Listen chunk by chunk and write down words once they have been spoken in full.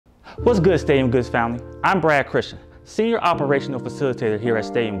What's good, Stadium Goods family? I'm Brad Christian, Senior Operational Facilitator here at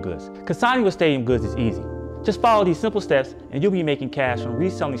Stadium Goods. Consigning with Stadium Goods is easy. Just follow these simple steps and you'll be making cash from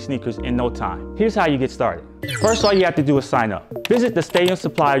reselling sneakers in no time. Here's how you get started. First, all you have to do is sign up. Visit the Stadium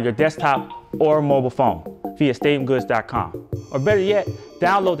Supply on your desktop or mobile phone via stadiumgoods.com. Or better yet,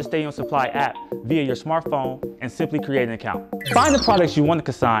 download the Stadium Supply app via your smartphone and simply create an account. Find the products you want to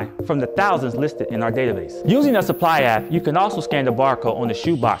consign from the thousands listed in our database. Using the Supply app, you can also scan the barcode on the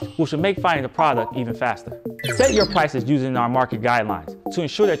shoebox, which will make finding the product even faster. Set your prices using our market guidelines to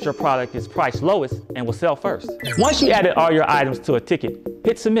ensure that your product is priced lowest and will sell first. Once you added all your items to a ticket,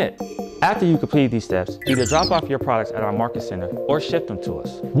 hit submit. After you complete these steps, either drop off your products at our market center or ship them to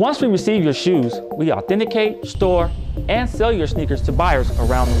us. Once we receive your shoes, we authenticate, store, and sell your sneakers to buyers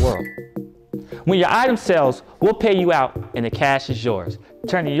around the world. When your item sells, we'll pay you out and the cash is yours,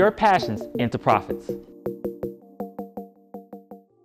 turning your passions into profits.